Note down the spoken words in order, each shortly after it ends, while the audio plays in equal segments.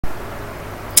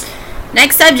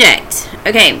Next subject.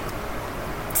 Okay.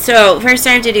 So, first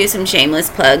I have to do some shameless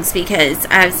plugs because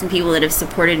I have some people that have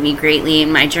supported me greatly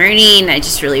in my journey, and I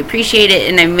just really appreciate it.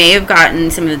 And I may have gotten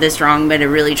some of this wrong, but I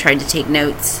really tried to take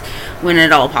notes when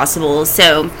at all possible.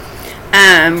 So,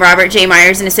 Robert J.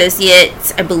 Myers and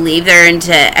Associates, I believe they're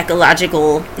into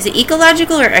ecological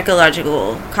or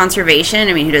ecological conservation?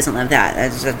 I mean, who doesn't love that?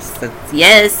 That's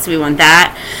yes, we want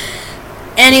that.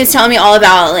 And he was telling me all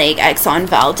about, like, Exxon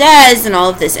Valdez and all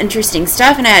of this interesting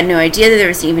stuff, and I had no idea that there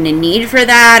was even a need for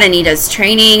that. And he does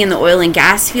training in the oil and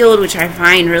gas field, which I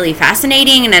find really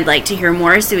fascinating, and I'd like to hear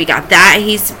more, so we got that.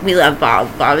 We love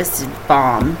Bob. Bob is the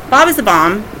bomb. Bob is the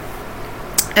bomb.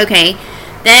 Okay.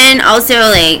 Then, also,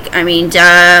 like, I mean,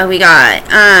 duh, we got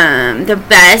the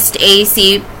best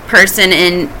AC person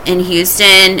in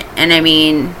Houston, and I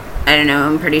mean, I don't know,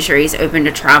 I'm pretty sure he's open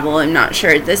to travel. I'm not sure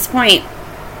at this point.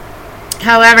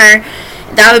 However,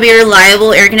 that would be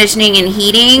Reliable Air Conditioning and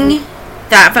Heating.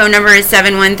 That phone number is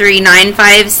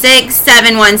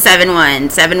 713-956-7171.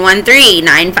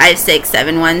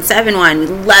 713-956-7171. We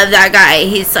love that guy.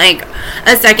 He's like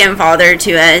a second father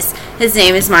to us. His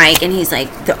name is Mike, and he's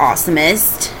like the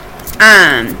awesomest.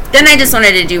 Then I just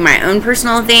wanted to do my own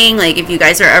personal thing. Like, if you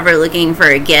guys are ever looking for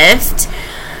a gift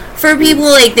for people,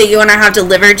 like, that you want to have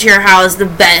delivered to your house, the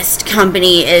best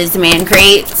company is Man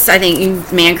Crates. I think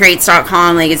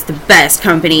mancrates.com, like, it's the best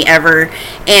company ever.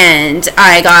 And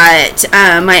I got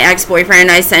my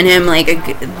ex-boyfriend, I sent him like a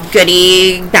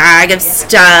goodie bag of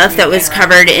stuff that was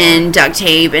covered in duct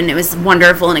tape, and it was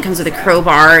wonderful. And it comes with a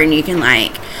crowbar, and you can,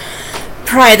 like,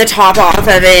 pry the top off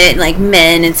of it, like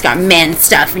men. It's got men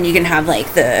stuff, and you can have,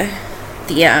 like, the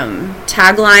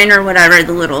tagline or whatever,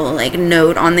 the little, like,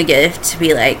 note on the gift to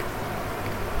be like,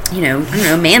 you know, I don't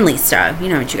know, manly stuff. You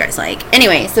know what you guys like.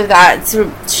 Anyway, so that's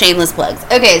shameless plugs.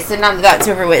 Okay, so now that that's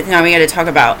over with, now we got to talk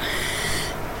about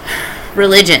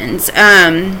religions.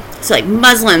 So, like,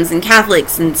 Muslims and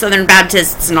Catholics and Southern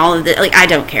Baptists and all of the, like, I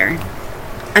don't care.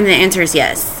 And the answer is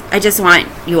yes. I just want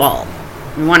you all.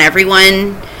 I want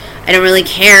everyone. I don't really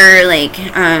care. Like,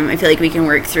 I feel like we can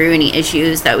work through any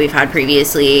issues that we've had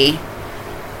previously.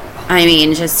 I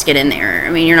mean, just get in there.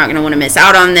 I mean, you're not going to want to miss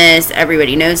out on this.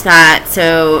 Everybody knows that.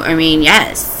 So, I mean,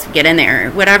 yes, get in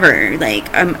there. Whatever. Like,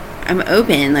 I'm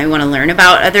open. I want to learn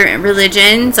about other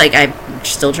religions. Like, I'm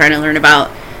still trying to learn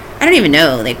about, I don't even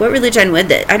know. Like, what religion would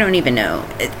that? I don't even know.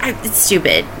 It's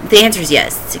stupid. The answer is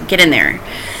yes. Get in there.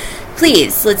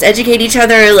 Please, let's educate each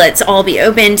other. Let's all be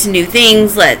open to new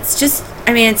things. Let's just,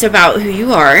 I mean, it's about who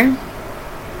you are.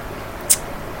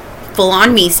 Full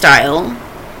on me style.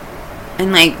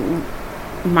 And, like,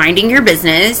 minding your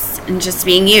business and just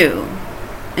being you.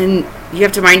 And you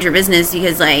have to mind your business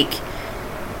because, like,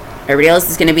 everybody else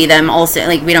is going to be them also.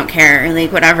 Like, we don't care.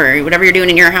 Like, whatever you're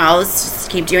doing in your house, just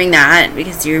keep doing that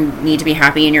because you need to be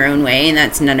happy in your own way, and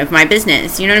that's none of my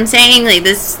business. You know what I'm saying? Like,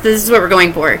 this is what we're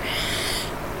going for.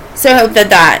 So I hope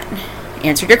that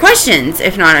answered your questions.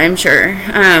 If not, I'm sure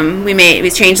we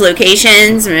change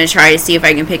locations. I'm going to try to see if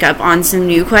I can pick up on some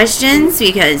new questions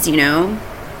because, you know,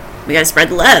 we gotta spread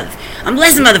the love. I'm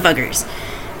blessing motherfuckers.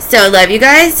 So, love you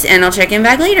guys, and I'll check in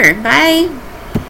back later. Bye.